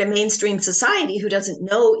for sort of mainstream society who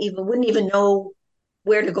wouldn't even know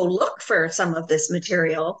where to go look for some of this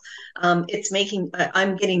material, I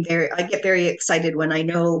get very excited when I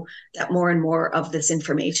know that more and more of this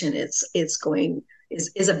information is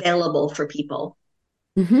available for people.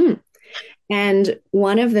 And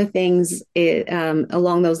one of the things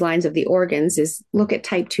along those lines of the organs is look at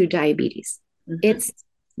type 2 diabetes. It's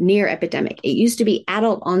near epidemic. It used to be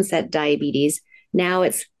adult onset diabetes. Now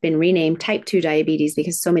it's been renamed type 2 diabetes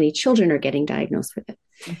because so many children are getting diagnosed with it.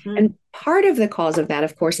 And part of the cause of that,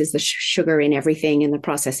 of course, is the sugar in everything and the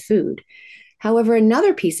processed food. However,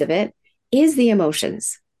 another piece of it is the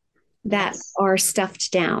emotions that are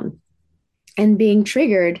stuffed down and being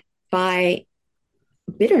triggered by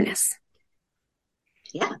bitterness,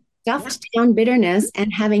 Yeah. Yeah. stuffed down bitterness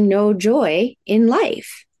and having no joy in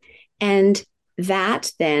life. And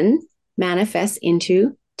that then manifests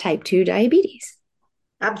into type 2 diabetes.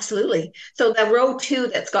 Absolutely. So the row two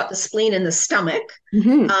that's got the spleen in the stomach.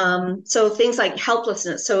 Mm-hmm. So things like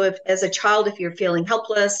helplessness. So if as a child, if you're feeling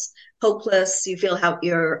helpless, hopeless, you feel how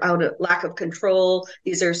you're out of lack of control.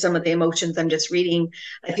 These are some of the emotions I'm just reading.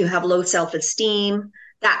 If you have low self-esteem,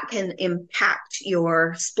 that can impact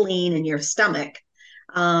your spleen and your stomach.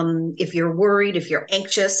 If you're worried, if you're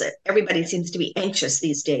anxious, everybody seems to be anxious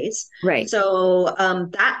these days. Right. So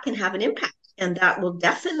that can have an impact, and that will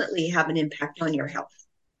definitely have an impact on your health,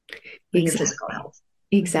 on your physical Exactly. health.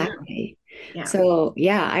 Mm-hmm. Exactly. Yeah. So,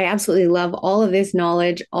 yeah, I absolutely love all of this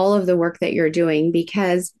knowledge, all of the work that you're doing,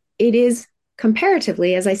 because it is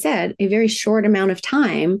comparatively, as I said, a very short amount of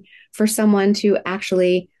time for someone to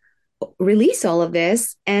actually release all of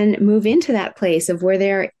this and move into that place of where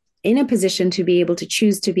they're in a position to be able to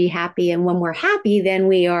choose to be happy. And when we're happy, then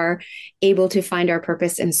we are able to find our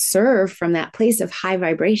purpose and serve from that place of high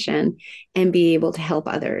vibration and be able to help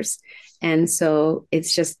others. And so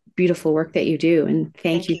it's just beautiful work that you do. And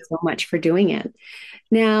thank Thank you you. so much for doing it.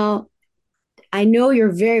 Now, I know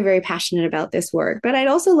you're very, very passionate about this work, but I'd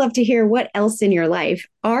also love to hear what else in your life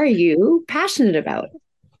are you passionate about?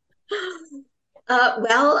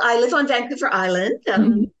 Well, I live on Vancouver Island.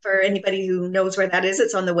 Mm-hmm. For anybody who knows where that is,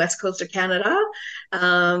 it's on the west coast of Canada.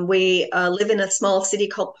 We live in a small city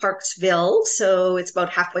called Parksville, so it's about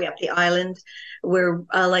halfway up the island. We're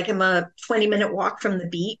I'm a 20-minute walk from the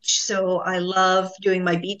beach, so I love doing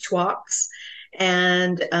my beach walks.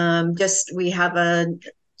 And just we have a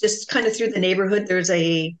just kind of through the neighborhood. There's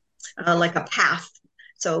a like a path,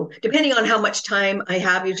 so depending on how much time I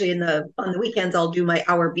have, usually on the weekends I'll do my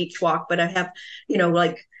hour beach walk, but I have,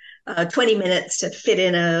 20 minutes to fit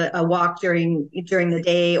in a walk during the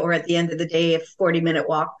day, or at the end of the day, a 40-minute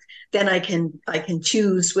walk. Then I can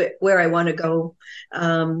choose where I want to go,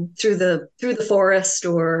 through the forest,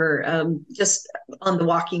 or just on the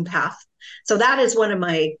walking path. So that is one of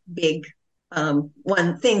my big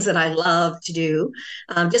one things that I love to do.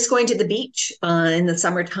 Just going to the beach in the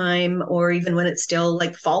summertime, or even when it's still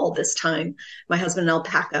like fall this time. My husband and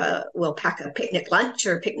will pack a picnic lunch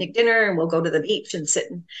or picnic dinner, and we'll go to the beach and sit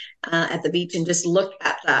at the beach and just look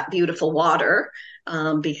at that beautiful water,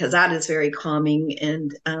 because that is very calming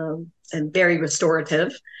and very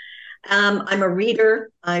restorative. I'm a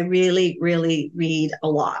reader. I really, really read a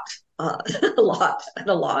lot, a lot, and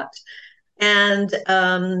a lot. And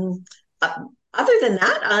other than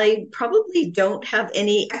that, I probably don't have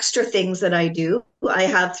any extra things that I do. I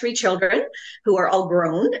have three children who are all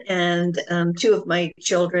grown, and two of my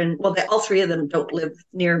children, well, all three of them don't live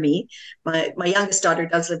near me. My youngest daughter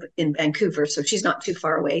does live in Vancouver, so she's not too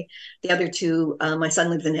far away. The other two, my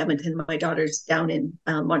son lives in Edmonton, my daughter's down in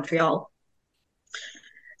Montreal.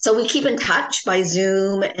 So we keep in touch by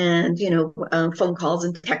Zoom and phone calls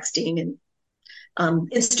and texting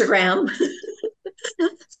and Instagram.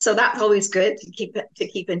 So that's always good to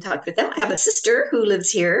keep in touch with them. I have a sister who lives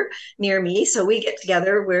here near me, so we get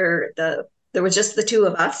together where there was just the two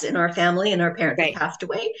of us in our family, and our parents had Right. passed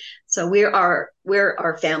away. So we're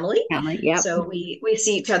our family. Family. Yep. So we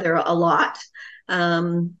see each other a lot.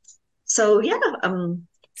 Um, so yeah,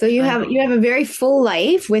 So you I have hope. you have a very full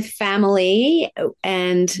life with family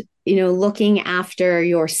and looking after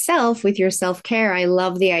yourself with your self-care. I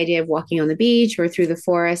love the idea of walking on the beach or through the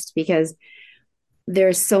forest because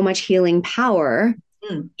there's so much healing power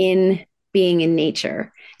Mm, in being in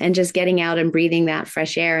nature and just getting out and breathing that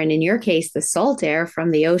fresh air, and in your case the salt air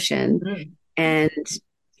from the ocean, mm.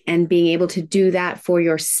 and being able to do that for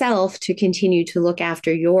yourself to continue to look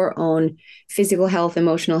after your own physical health,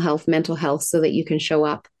 emotional health, mental health, so that you can show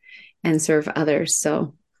up and serve others.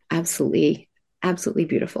 So absolutely, absolutely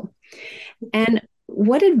beautiful. And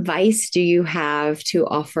what advice do you have to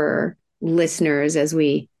offer listeners as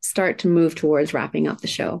we start to move towards wrapping up the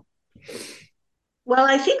show? Well,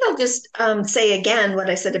 I think I'll just say again what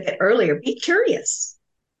I said a bit earlier. Be curious.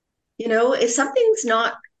 If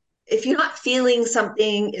if you're not feeling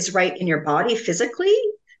something is right in your body physically,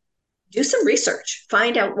 do some research.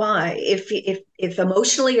 Find out why. If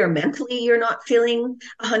emotionally or mentally you're not feeling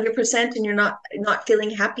 100% and you're not feeling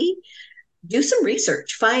happy, do some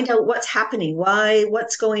research. Find out what's happening,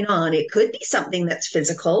 what's going on. It could be something that's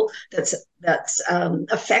physical, that's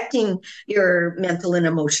affecting your mental and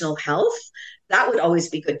emotional health. That would always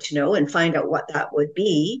be good to know, and find out what that would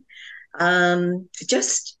be.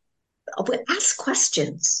 Just ask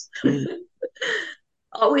questions.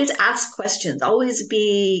 Always ask questions. Always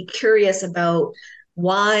be curious about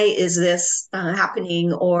why is this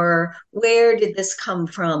happening, or where did this come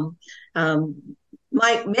from?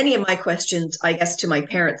 Many of my questions, I guess, to my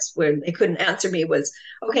parents when they couldn't answer me was,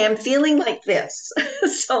 okay, I'm feeling like this.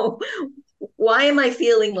 So why am I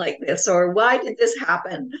feeling like this? Or why did this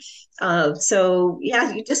happen? So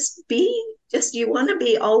yeah, you want to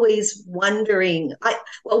be always wondering.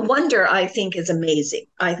 Wonder, I think, is amazing.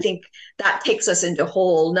 I think that takes us into a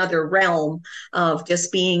whole another realm of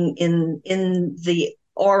just being in the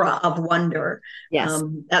aura of wonder. Yes.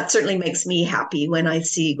 That certainly makes me happy when I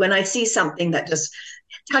see something that just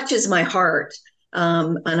touches my heart.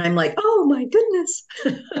 And I'm like, oh my goodness.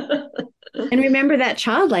 And remember that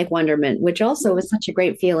childlike wonderment, which also was such a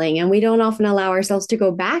great feeling. And we don't often allow ourselves to go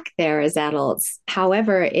back there as adults.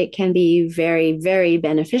 However, it can be very, very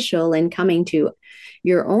beneficial in coming to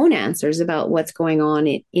your own answers about what's going on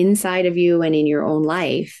inside of you and in your own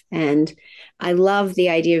life. And I love the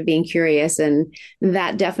idea of being curious. And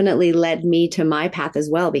that definitely led me to my path as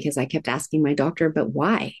well, because I kept asking my doctor, but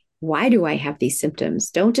why? Why do I have these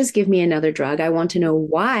symptoms? Don't just give me another drug. I want to know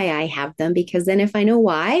why I have them, because then if I know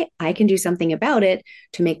why, I can do something about it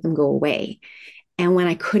to make them go away. And when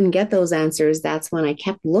I couldn't get those answers, that's when I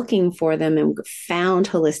kept looking for them and found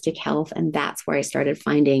holistic health. And that's where I started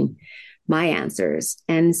finding my answers.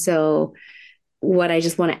 And so, what I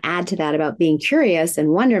just want to add to that about being curious and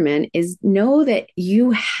wonderment is know that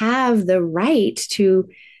you have the right to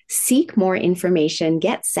seek more information,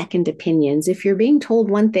 get second opinions. If you're being told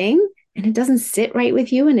one thing and it doesn't sit right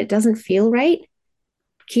with you and it doesn't feel right,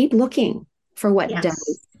 keep looking for what Yes.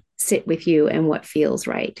 does sit with you and what feels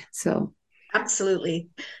right. So, absolutely.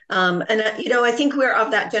 And I think we're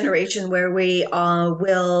of that generation where we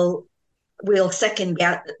will second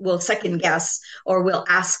guess, or we'll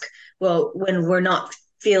ask, well, when we're not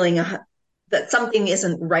feeling that something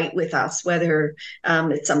isn't right with us, whether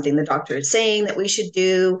it's something the doctor is saying that we should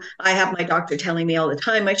do. I have my doctor telling me all the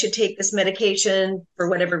time I should take this medication for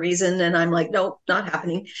whatever reason. And I'm like, nope, not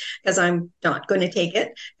happening, because I'm not going to take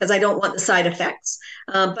it because I don't want the side effects.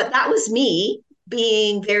 But that was me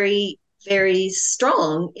being very, very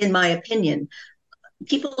strong in my opinion.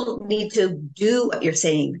 People need to do what you're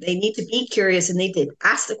saying. They need to be curious and need to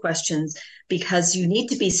ask the questions, because you need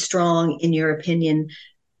to be strong in your opinion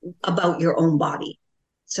about your own body.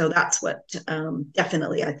 So that's what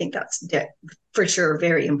definitely, I think that's for sure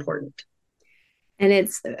very important. and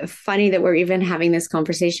it's funny that we're even having this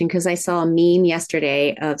conversation, because I saw a meme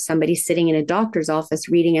yesterday of somebody sitting in a doctor's office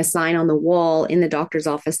reading a sign on the wall in the doctor's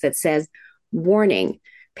office that says, "Warning,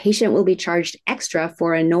 patient will be charged extra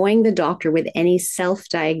for annoying the doctor with any self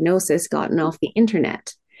diagnosis gotten off the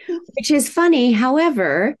internet," which is funny.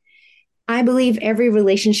 However, I believe every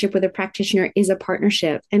relationship with a practitioner is a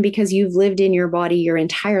partnership. And because you've lived in your body your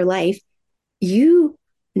entire life, you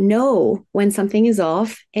know when something is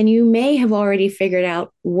off, and you may have already figured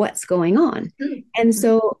out what's going on. And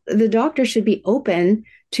so the doctor should be open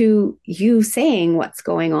to you saying what's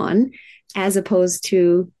going on, as opposed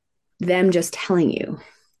to them just telling you.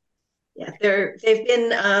 Yeah, they've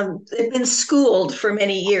been schooled for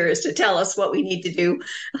many years to tell us what we need to do,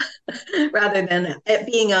 rather than it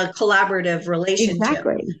being a collaborative relationship.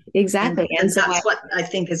 Exactly. Exactly. And that's what I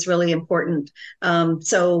think is really important.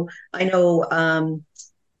 So I know,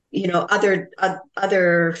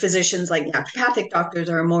 other physicians like naturopathic doctors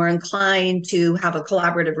are more inclined to have a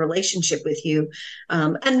collaborative relationship with you.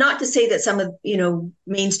 And not to say that some of,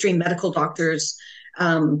 mainstream medical doctors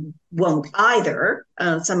won't either.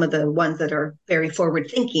 Some of the ones that are very forward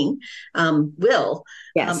thinking will.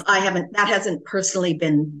 Yes. That hasn't personally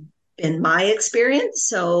been my experience.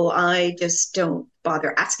 So I just don't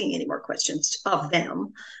bother asking any more questions of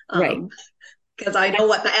them. Right. Because I know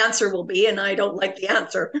what the answer will be, and I don't like the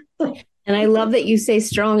answer. And I love that you say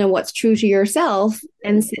strong and what's true to yourself,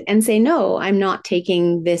 and say, no, I'm not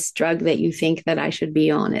taking this drug that you think that I should be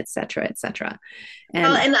on, et cetera, et cetera.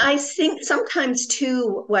 And I think sometimes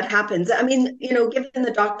too, what happens, I mean, giving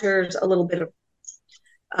the doctors a little bit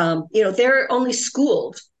of, they're only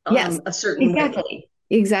schooled yes, a certain exactly.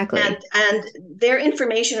 way. Exactly. And their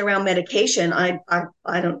information around medication, I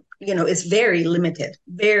don't, is very limited,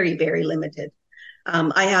 very, very limited.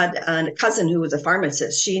 I had a cousin who was a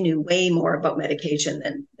pharmacist. She knew way more about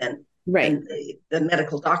medication than the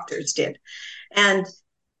medical doctors did. And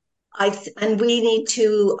we need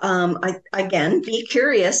to again be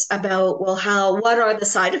curious about, well, what are the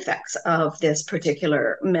side effects of this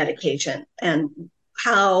particular medication, and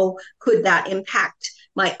how could that impact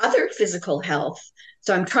my other physical health?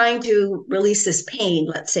 So I'm trying to release this pain,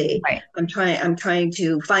 let's say. Right. I'm trying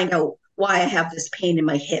to find out why I have this pain in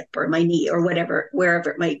my hip or my knee or whatever,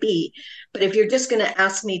 wherever it might be. But if you're just going to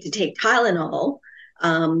ask me to take Tylenol,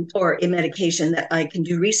 or a medication that I can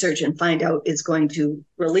do research and find out is going to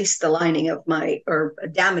release the lining of or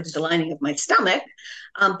damage the lining of my stomach,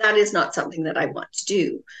 that is not something that I want to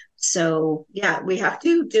do. So yeah, you have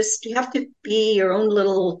to be your own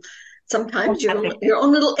little, sometimes your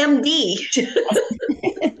own little MD.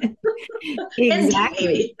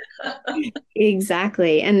 Exactly.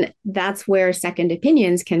 Exactly. And that's where second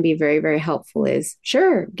opinions can be very, very helpful is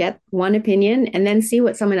sure, get one opinion and then see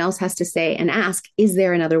what someone else has to say and ask, is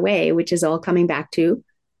there another way? Which is all coming back to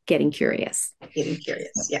getting curious. Getting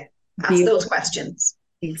curious. Yeah. Ask those questions.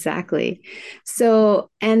 Exactly.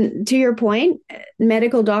 So, and to your point,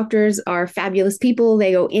 medical doctors are fabulous people.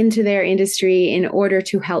 They go into their industry in order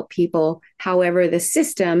to help people. However, the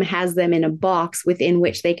system has them in a box within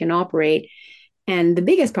which they can operate. And the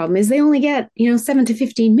biggest problem is they only get, 7 to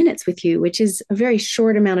 15 minutes with you, which is a very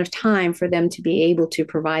short amount of time for them to be able to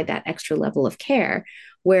provide that extra level of care.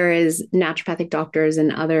 Whereas naturopathic doctors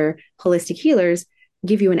and other holistic healers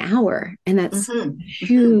give you an hour. And that's a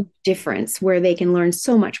huge difference where they can learn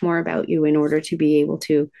so much more about you in order to be able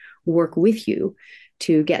to work with you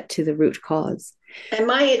to get to the root cause. And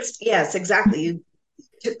yes, exactly. You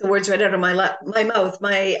took the words right out of my mouth.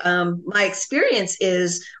 My experience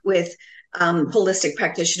is with holistic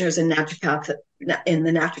practitioners and in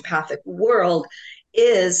the naturopathic world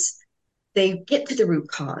is they get to the root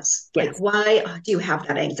cause. Yes. Like, why do you have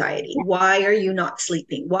that anxiety? Why are you not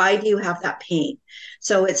sleeping? Why do you have that pain?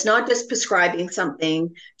 So it's not just prescribing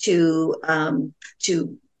something to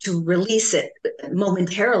release it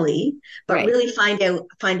momentarily, but right. Really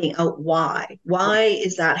finding out why. Why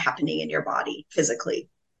is that happening in your body physically?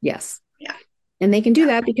 Yes. Yeah. And they can do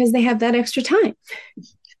that because they have that extra time.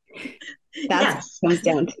 That's what it comes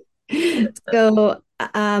down to. So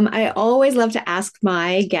I always love to ask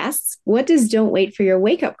my guests, what does don't wait for your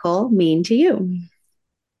wake up call mean to you?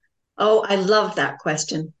 Oh, I love that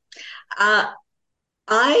question. To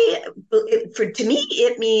me,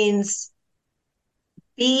 it means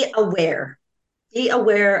be aware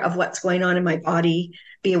of what's going on in my body,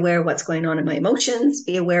 be aware of what's going on in my emotions,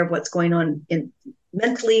 be aware of what's going on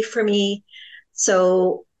mentally for me.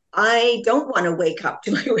 So I don't want to wake up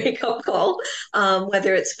to my wake up call,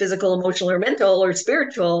 whether it's physical, emotional, or mental or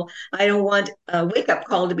spiritual. I don't want a wake up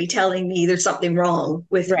call to be telling me there's something wrong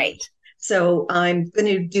with right. me. So I'm going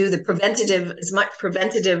to do as much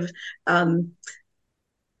preventative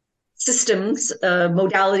systems,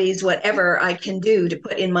 modalities, whatever I can do to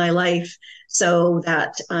put in my life so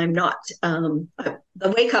that I'm not,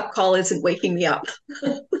 the wake up call isn't waking me up.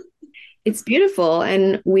 It's beautiful.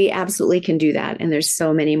 And we absolutely can do that. And there's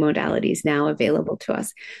so many modalities now available to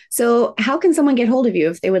us. So how can someone get hold of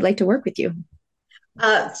you if they would like to work with you?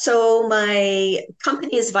 So my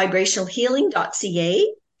company is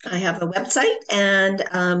vibrationalhealing.ca. I have a website and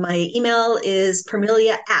my email is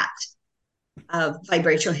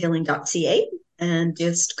permilia@vibrationalhealing.ca. And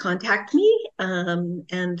just contact me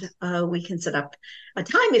and we can set up a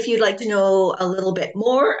time. If you'd like to know a little bit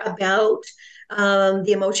more about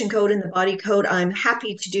the emotion code and the body code, I'm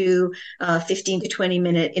happy to do a 15 to 20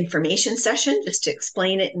 minute information session just to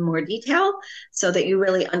explain it in more detail so that you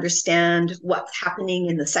really understand what's happening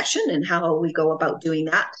in the session and how we go about doing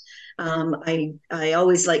that. I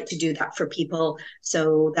always like to do that for people.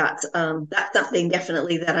 So that's something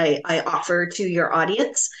definitely that I offer to your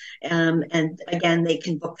audience. And again, they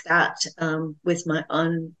can book that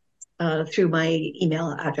through my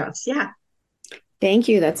email address. Yeah. Thank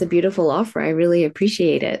you. That's a beautiful offer. I really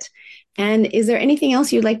appreciate it. And is there anything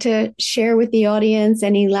else you'd like to share with the audience?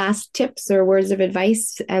 Any last tips or words of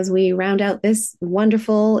advice as we round out this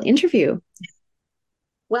wonderful interview?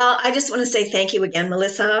 Well, I just want to say thank you again,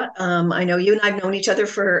 Melissa. I know you and I've known each other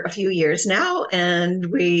for a few years now, and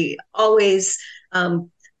we always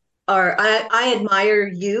I admire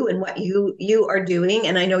you and what you are doing,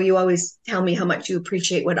 and I know you always tell me how much you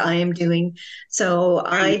appreciate what I am doing. So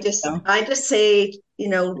I just say,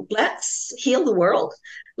 let's heal the world.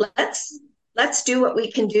 Let's do what we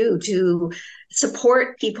can do to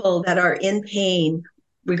support people that are in pain,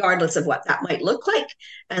 regardless of what that might look like,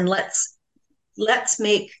 and let's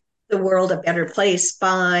make the world a better place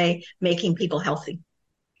by making people healthy.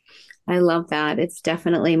 I love that. It's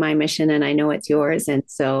definitely my mission and I know it's yours. And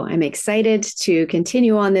so I'm excited to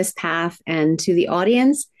continue on this path. And to the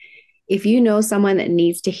audience, if you know someone that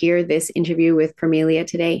needs to hear this interview with Permilia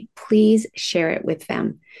today, please share it with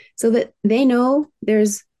them so that they know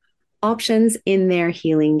there's options in their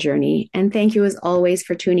healing journey. And thank you as always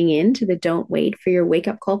for tuning in to the Don't Wait for Your Wake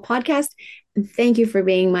Up Call podcast. And thank you for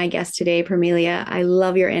being my guest today, Permilia. I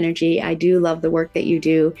love your energy. I do love the work that you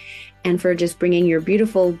do, and for just bringing your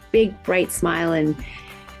beautiful, big, bright smile and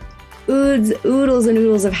oodles and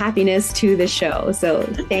oodles of happiness to the show. So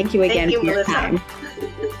thank you again for your time.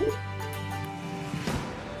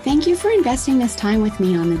 Thank you for investing this time with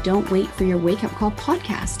me on the Don't Wait for Your Wake Up Call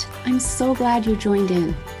podcast. I'm so glad you joined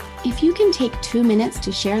in. If you can take 2 minutes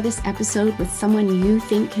to share this episode with someone you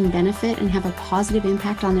think can benefit and have a positive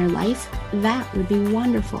impact on their life, that would be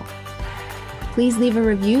wonderful. Please leave a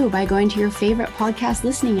review by going to your favorite podcast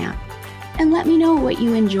listening app and let me know what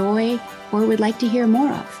you enjoy or would like to hear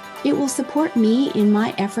more of. It will support me in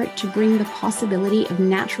my effort to bring the possibility of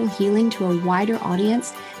natural healing to a wider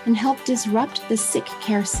audience and help disrupt the sick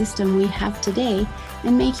care system we have today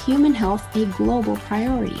and make human health a global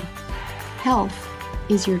priority. Health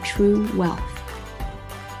is your true wealth.